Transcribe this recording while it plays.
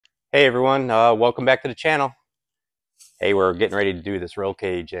Hey everyone, welcome back to the channel. Hey, we're getting ready to do this roll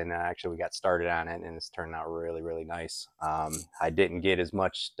cage, and actually we got started on it, and it's turned out really nice. I didn't get as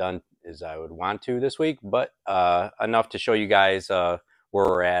much done as I would want to this week, but enough to show you guys where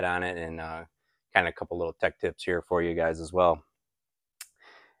we're at on it, and kind of a couple little tech tips here for you guys as well.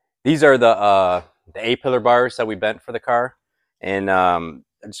 These are the A-pillar bars that we bent for the car, and I'm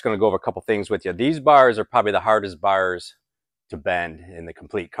just going to go over a couple things with you. These bars are probably the hardest bars to bend in the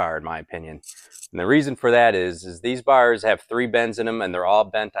complete car, in my opinion. And the reason for that is these bars have 3 bends in them, and they're all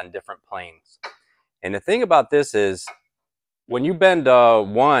bent on different planes. And the thing about this is, when you bend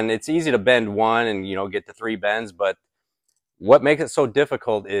one, it's easy to bend one and get the 3 bends, but what makes it so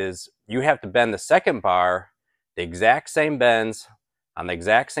difficult is you have to bend the second bar the exact same bends on the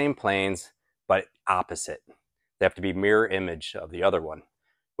exact same planes, but opposite. They have to be mirror image of the other one,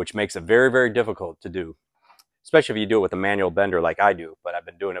 which makes it very difficult to do, especially if you do it with a manual bender like I do. But I've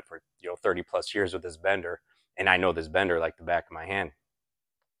been doing it for 30 plus years with this bender, and I know this bender like the back of my hand.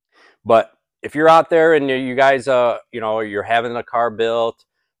 But if you're out there and you guys you're having a car built,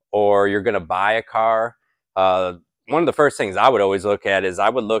 or you're going to buy a car, one of the first things I would always look at is I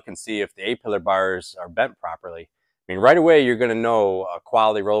would look and see if the A-pillar bars are bent properly. I mean, right away you're going to know a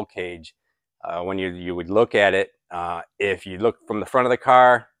quality roll cage when you would look at it. If you look from the front of the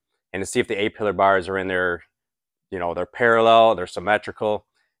car and to see if the A-pillar bars are in there, they're parallel, they're symmetrical,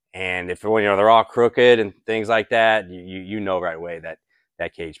 and if they're all crooked and things like that, you know right away that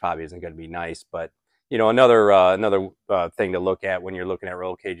that cage probably isn't going to be nice. But another thing to look at when you're looking at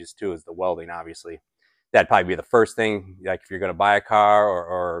roll cages too is the welding. Obviously, that'd probably be the first thing. Like if you're going to buy a car,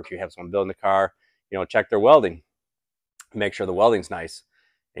 or if you have someone building a car, check their welding, make sure the welding's nice.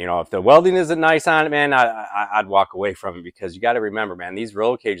 If the welding isn't nice on it, man, I'd walk away from it, because you got to remember, man, these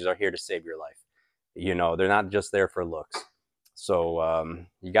roll cages are here to save your life. They're not just there for looks. So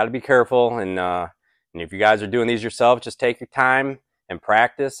you got to be careful, and if you guys are doing these yourself, just take your time and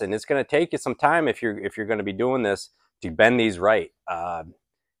practice. And it's going to take you some time if you're going to be doing this to bend these right. I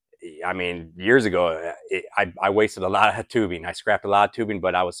mean, years ago, I wasted a lot of tubing. I scrapped a lot of tubing,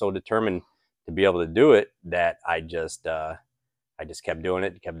 but I was so determined to be able to do it that I just kept doing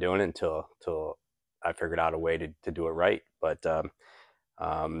it until I figured out a way to do it right. But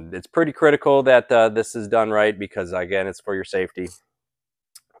it's pretty critical that this is done right, because again, it's for your safety.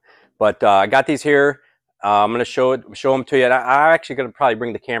 But I got these here. I'm going to show them to you. And I'm actually going to probably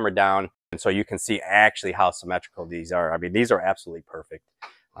bring the camera down, and so you can see actually how symmetrical these are. I mean, these are absolutely perfect.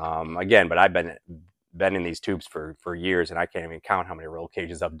 Again, but I've been bending these tubes for years, and I can't even count how many roll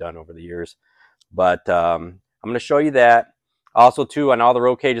cages I've done over the years. But I'm going to show you that. Also, too, on all the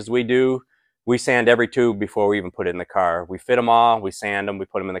roll cages we do, we sand every tube before we even put it in the car. We fit them all, we sand them, we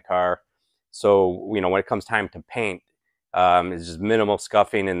put them in the car. So, when it comes time to paint, it's just minimal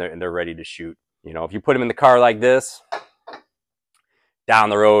scuffing, and they're ready to shoot. If you put them in the car like this, down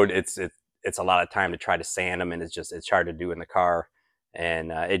the road, it's a lot of time to try to sand them, and it's hard to do in the car.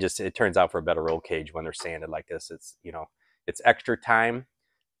 And it turns out for a better roll cage when they're sanded like this. It's extra time,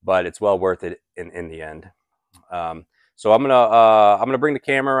 but it's well worth it in the end. So I'm gonna bring the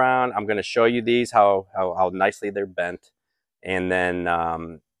camera around. I'm gonna show you these how nicely they're bent, and then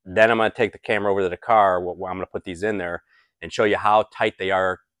I'm gonna take the camera over to the car. I'm gonna put these in there and show you how tight they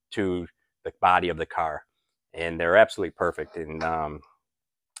are to the body of the car, and they're absolutely perfect. And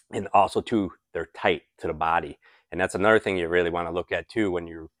also too, they're tight to the body, and that's another thing you really want to look at too when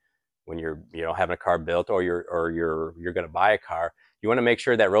you're having a car built, or you're gonna buy a car. You want to make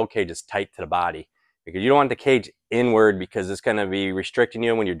sure that roll cage is tight to the body, because you don't want the cage inward, because it's going to be restricting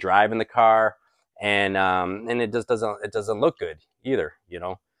you when you're driving the car, and it just doesn't look good either,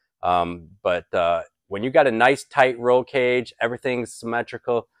 but when you got a nice tight roll cage, everything's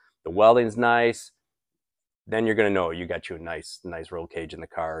symmetrical, the welding's nice, then you're going to know you got you a nice roll cage in the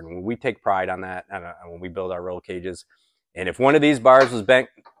car. And we take pride on that when we build our roll cages. And if one of these bars was bent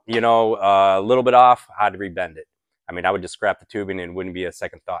a little bit off, I'd rebend it. I mean, I would just scrap the tubing, and it wouldn't be a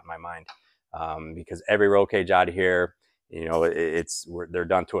second thought in my mind. Because every roll cage out of here, they're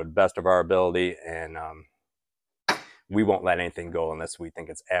done to the best of our ability, and we won't let anything go unless we think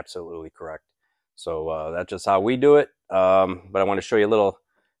it's absolutely correct. So that's just how we do it. But I want to show you a little,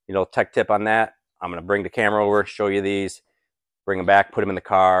 tech tip on that. I'm going to bring the camera over, show you these, bring them back, put them in the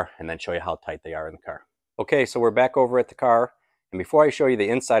car, and then show you how tight they are in the car. Okay, so we're back over at the car. And before I show you the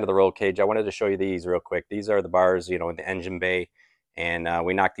inside of the roll cage, I wanted to show you these real quick. These are the bars, in the engine bay. And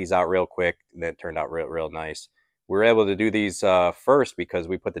we knocked these out real quick, and that turned out real nice. We were able to do these first because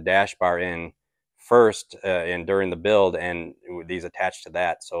we put the dash bar in first and during the build, and these attached to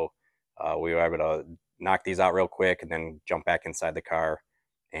that. So we were able to knock these out real quick and then jump back inside the car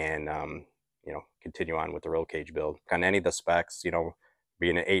and continue on with the roll cage build. On any of the specs,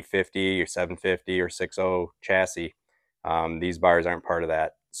 being an 850 or 750 or 6.0 chassis, these bars aren't part of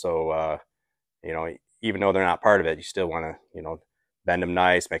that. So even though they're not part of it, you still want to bend them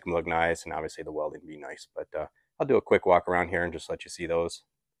nice, make them look nice, and obviously the welding be nice. But I'll do a quick walk around here and just let you see those,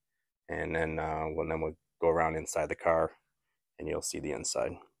 and then we'll go around inside the car and you'll see the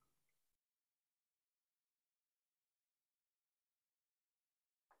inside.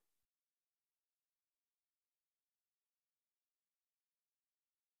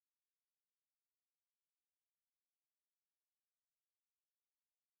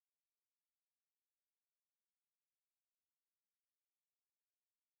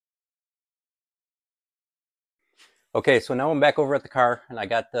 Okay, so now I'm back over at the car, and I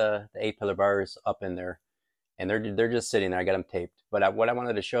got the A-pillar bars up in there, and they're just sitting there. I got them taped. But what I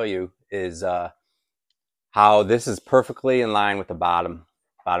wanted to show you is how this is perfectly in line with the bottom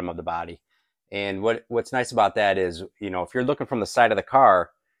of the body. And what's nice about that is, if you're looking from the side of the car,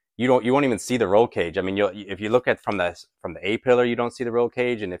 you won't even see the roll cage. I mean, if you look at from the A-pillar, you don't see the roll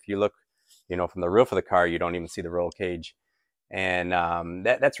cage, and if you look, from the roof of the car, you don't even see the roll cage. And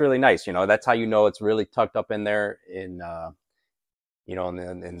that's really nice. That's how it's really tucked up in there. In the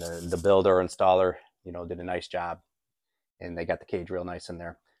builder or installer, did a nice job, and they got the cage real nice in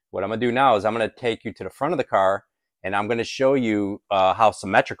there. What I'm gonna do now is I'm gonna take you to the front of the car, and I'm gonna show you how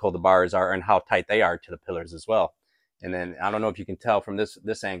symmetrical the bars are and how tight they are to the pillars as well. And then I don't know if you can tell from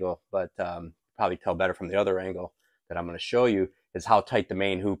this angle, but probably tell better from the other angle that I'm gonna show you is how tight the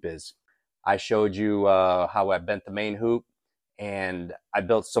main hoop is. I showed you how I bent the main hoop. And I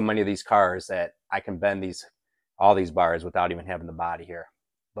built so many of these cars that I can bend all these bars without even having the body here.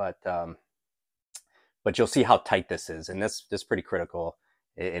 But you'll see how tight this is, and this is pretty critical,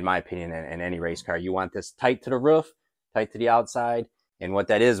 in my opinion, in any race car. You want this tight to the roof, tight to the outside, and what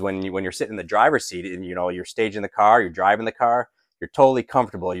that is when you're sitting in the driver's seat and you're staging the car, you're driving the car, you're totally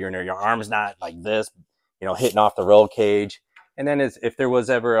comfortable. Your arm's not like this, hitting off the roll cage. And then if there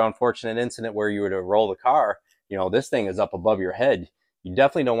was ever an unfortunate incident where you were to roll the car, this thing is up above your head. You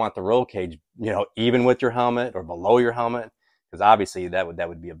definitely don't want the roll cage, even with your helmet or below your helmet, because obviously that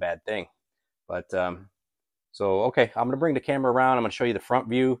would be a bad thing. But so okay, I'm gonna bring the camera around. I'm gonna show you the front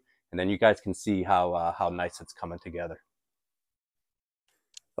view, and then you guys can see how nice it's coming together.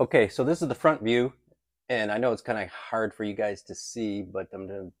 Okay, so this is the front view, and I know it's kind of hard for you guys to see, but I'm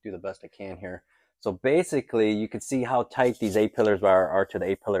gonna do the best I can here. So basically, you can see how tight these A-pillars are to the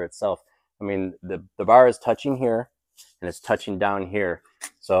A-pillar itself. I mean, the bar is touching here, and it's touching down here.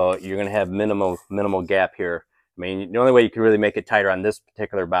 So you're going to have minimal gap here. I mean, the only way you can really make it tighter on this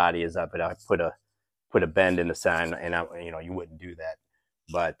particular body is I put a bend in the side, and you wouldn't do that.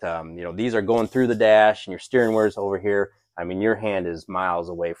 But these are going through the dash, and your steering wheel's over here. I mean, your hand is miles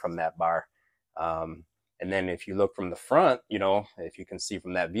away from that bar. And then if you look from the front, if you can see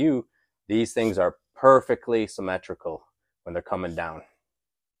from that view, these things are perfectly symmetrical when they're coming down.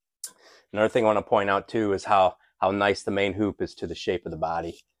 Another thing I want to point out too is how nice the main hoop is to the shape of the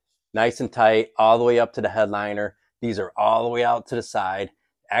body. Nice and tight, all the way up to the headliner. These are all the way out to the side,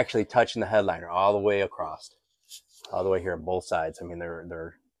 actually touching the headliner all the way across, all the way here on both sides. I mean,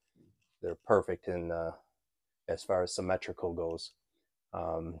 they're perfect in as far as symmetrical goes.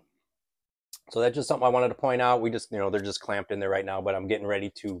 So that's just something I wanted to point out. We just, they're just clamped in there right now, but I'm getting ready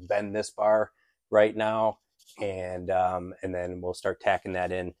to bend this bar right now, and then we'll start tacking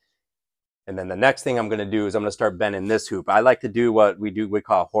that in. And then the next thing I'm going to do is I'm going to start bending this hoop. I like to do what we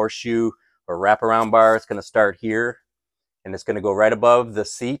call horseshoe or wraparound bar. It's going to start here, and it's going to go right above the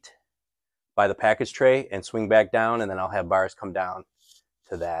seat by the package tray and swing back down, and then I'll have bars come down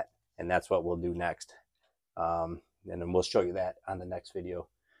to that. And that's what we'll do next. And then we'll show you that on the next video.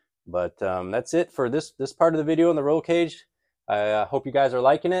 But that's it for this part of the video on the roll cage. I hope you guys are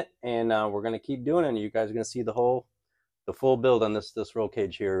liking it, and we're going to keep doing it. And you guys are going to see the full build on this roll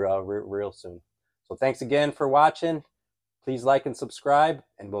cage here real soon. So thanks again for watching. Please like and subscribe,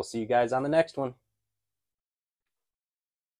 and we'll see you guys on the next one.